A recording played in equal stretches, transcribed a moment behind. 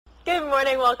Good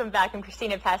morning. Welcome back. I'm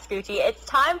Christina Pascucci. It's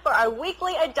time for our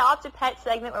weekly Adopt a Pet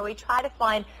segment where we try to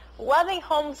find loving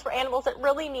homes for animals that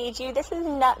really need you. This is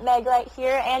Nutmeg right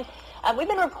here, and we've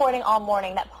been reporting all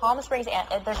morning that Palm Springs, they're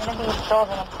going to be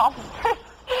building a Palm Springs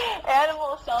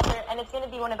animal shelter, and it's going to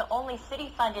be one of the only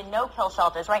city-funded no-kill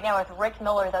shelters. Right now with Rick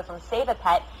Miller, though, from Save a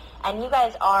Pet, and you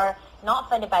guys are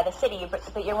not funded by the city,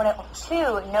 but you're one of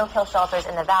two no-kill shelters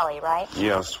in the valley, right?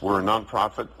 Yes, we're a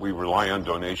nonprofit. We rely on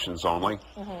donations only.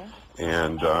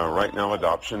 And right now,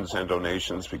 adoptions and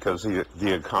donations, because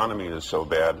the economy is so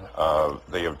bad,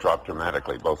 they have dropped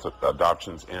dramatically, both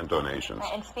adoptions and donations.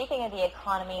 Right, and speaking of the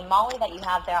economy, Molly that you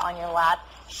have there on your lap,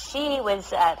 she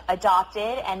was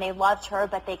adopted, and they loved her,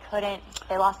 but they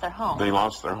lost their home. They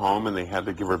lost their home, and they had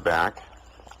to give her back.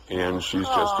 And she's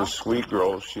just a sweet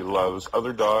girl. She loves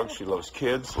other dogs. She loves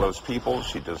kids, loves people.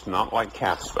 She does not like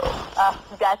cats, though.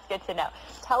 That's good to know.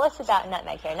 Tell us about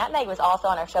Nutmeg here. Nutmeg was also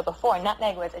on our show before.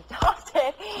 Nutmeg was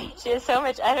adopted. She has so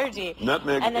much energy.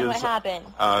 Nutmeg and then what happened?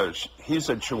 He's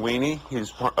a Chiweenie.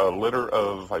 He's a litter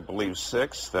of, I believe,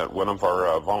 6 that one of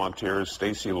our volunteers,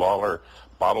 Stacy Lawler,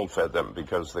 bottle fed them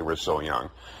because they were so young.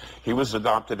 He was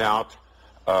adopted out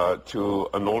to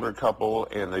an older couple,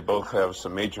 and they both have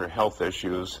some major health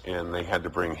issues, and they had to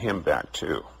bring him back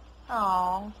too.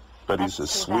 Oh. But he's a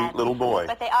sweet little boy.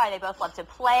 But they are. They both love to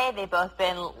play. They've both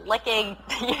been licking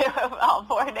you all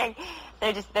morning.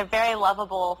 They're very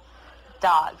lovable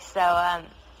dogs. So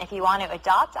if you want to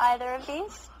adopt either of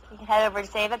these, you can head over to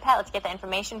Save a Pet. Let's get the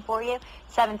information for you.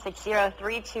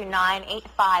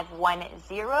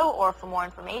 760-329-8510. Or for more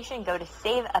information, go to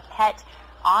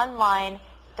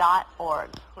saveapetonline.org.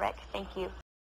 Rick, thank you.